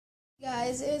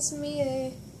guys, it's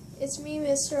me,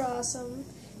 Mr. Awesome,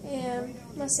 and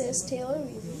my sis, Taylor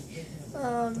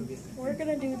Weavy. We're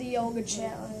gonna do the yoga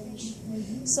challenge.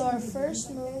 So our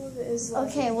first move is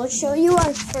like... Okay, we'll show you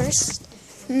our first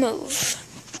move.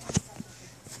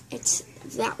 It's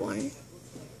that one.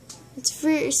 It's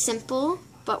very simple,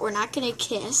 but we're not gonna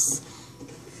kiss.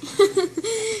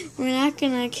 We're not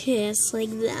gonna kiss like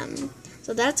them.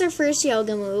 So that's our first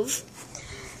yoga move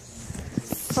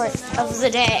of the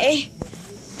day.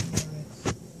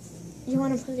 You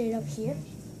want to put it up here?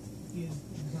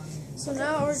 So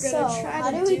now we're gonna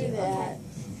try to do that.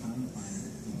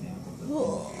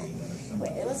 Okay.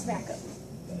 Wait, let's back up.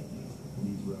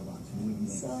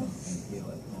 So,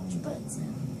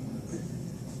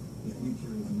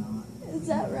 is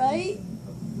that right?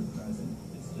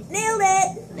 Nailed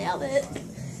it! Nailed it.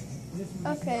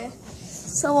 Okay.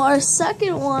 So our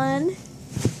second one.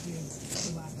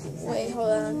 Wait,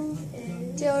 hold on.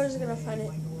 Taylor's gonna find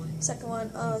it. Second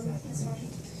one.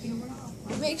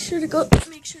 Make sure to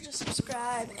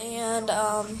subscribe and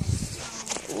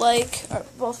like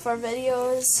both of our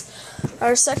videos.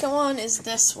 Our second one is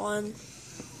this one.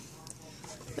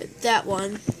 But that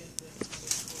one.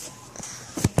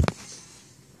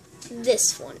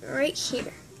 This one right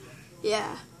here.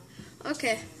 Yeah.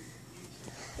 Okay.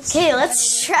 Okay,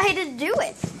 let's try to do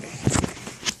it.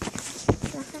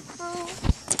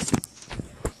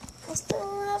 Still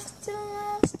love, still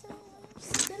love,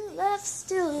 still love,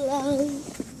 still love.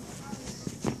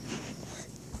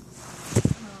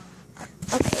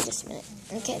 Okay, just a minute.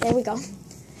 Okay, there we go.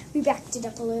 We backed it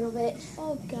up a little bit.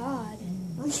 Oh God.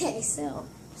 Okay, so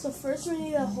first we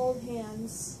need to hold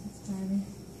hands.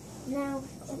 now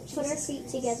put our feet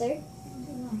together.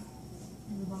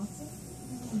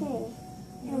 Okay.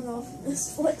 I don't know if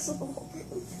it's flexible.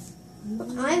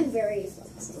 I'm very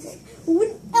flexible.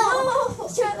 Oh,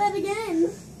 let's try that again.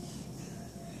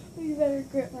 We better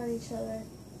grip on each other.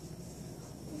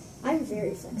 I'm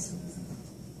very flexible.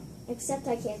 Except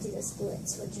I can't do the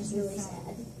splits, which is really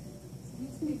sad.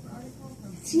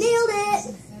 Nailed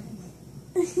it!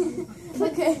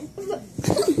 Okay.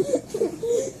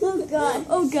 Oh God.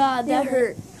 Oh God, that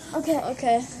hurt. Okay.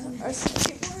 Okay. Our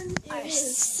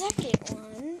second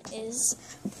one is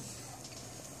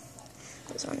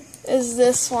this one. Is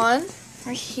this one.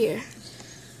 Right here.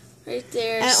 Right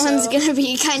there. That one's gonna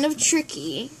be kind of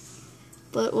tricky,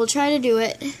 but we'll try to do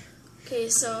it. Okay,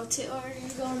 so Taylor, you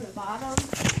go on the bottom.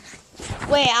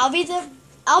 Wait, I'll be the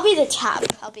top.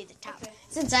 I'll be the top. Okay.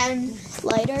 Since I'm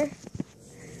lighter.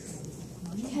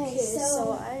 Okay,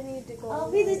 so I need to go.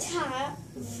 I'll be the top.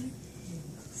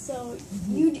 So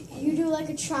you do like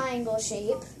a triangle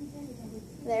shape.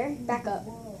 There, back up.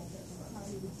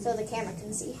 So the camera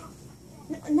can see.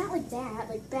 No, not like that,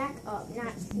 like back up,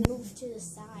 not move to the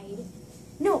side.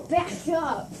 No, back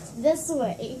up. This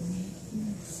way. Oh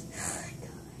my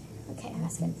God. Okay,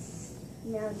 that's good.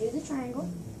 Now do the triangle.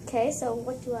 Okay, so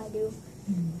what do I do? I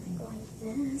go like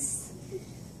this.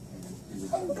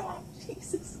 Oh God,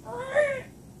 Jesus. I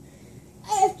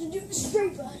have to do the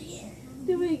straight body.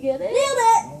 Did we get it?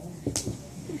 Nailed it!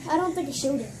 I don't think I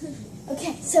showed it.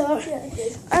 Okay, so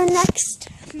our next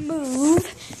move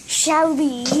shall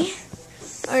be...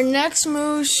 Our next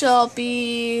move shall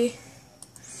be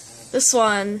this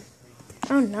one.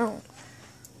 Oh no.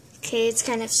 Okay, it's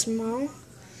kind of small.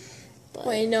 But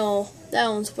wait, no. That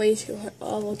one's way too hard.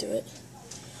 Oh, we'll do it.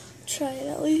 Try it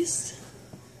at least.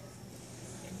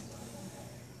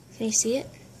 Can you see it?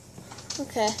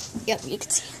 Okay. Yep, you can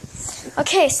see it.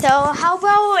 Okay, so how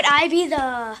about I be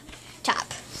the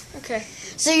top? Okay.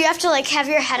 So you have to like have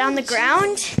your head on the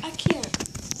ground. I can't.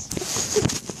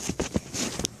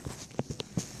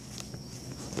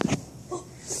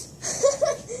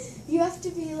 You have to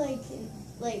be like,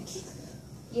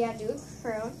 yeah, do a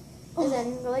crown, and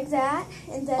then go like that,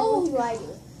 and then what do I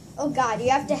do? Oh God, you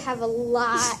have to have a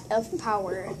lot of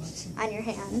power on your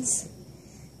hands.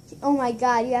 Oh my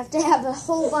God, you have to have a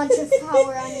whole bunch of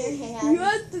power on your hands. You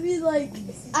have to be like...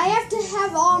 I have to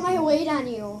have all my weight on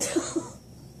you.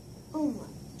 Oh my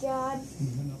God.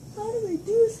 How do I do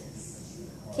this?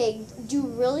 Okay, do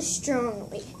really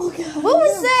strongly. Oh God. What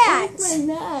was that? My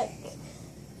neck.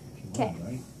 Okay.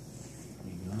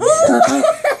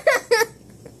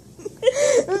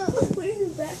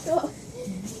 Please back up.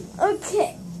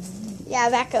 Okay. Yeah,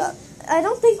 back up. I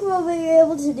don't think we'll be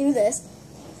able to do this.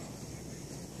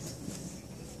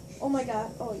 Oh my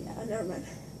God. Oh yeah, never mind.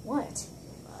 What?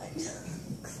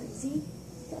 Crazy?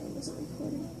 Thought it wasn't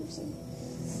recording or something.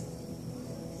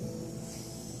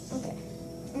 Okay.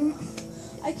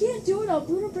 I can't do it. I'm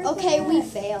gonna break my Okay, we neck.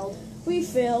 failed. We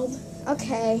failed.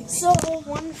 Okay, so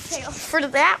one fail for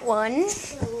that one.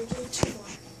 We'll do two more.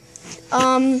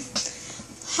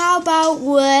 How about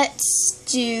let's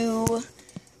do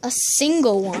a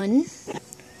single one?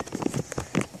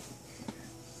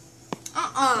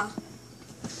 I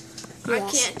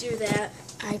Yes. can't do that.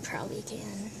 I probably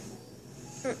can.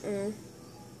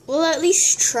 We'll at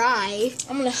least try.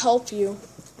 I'm gonna help you.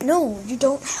 No, you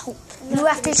don't help. You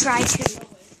have to try too.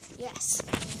 Yes.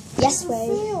 Yes, way.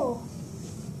 Fail.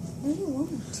 No, you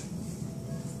won't.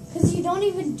 Because you don't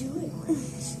even do it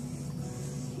right.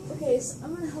 Okay, so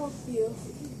I'm gonna help you.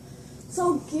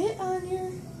 So get on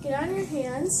your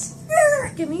hands.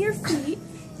 Give me your feet.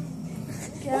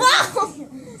 Get on your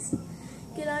hands.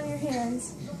 Get on your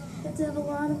hands. You have to have a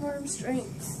lot of arm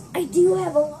strength. I do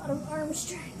have a lot of arm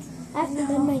strength. I have to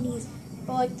bend my knees.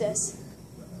 Go like this.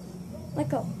 Let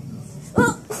go.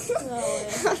 No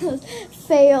way.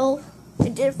 Fail. I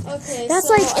did. Okay, That's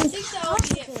so like I think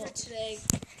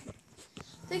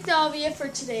that'll be it for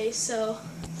today. So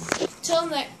till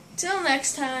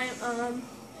next time,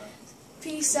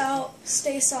 peace out.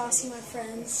 Stay saucy, my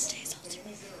friends.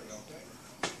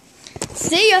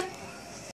 See ya.